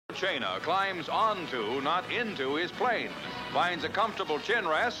Chaina climbs onto, not into, his plane, finds a comfortable chin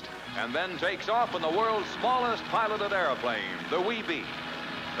rest, and then takes off in the world's smallest piloted airplane, the Wee Bee.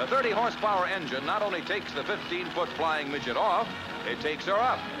 The 30-horsepower engine not only takes the 15-foot flying midget off, it takes her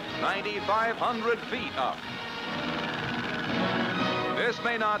up, 9,500 feet up. This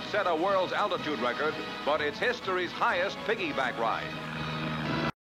may not set a world's altitude record, but it's history's highest piggyback ride.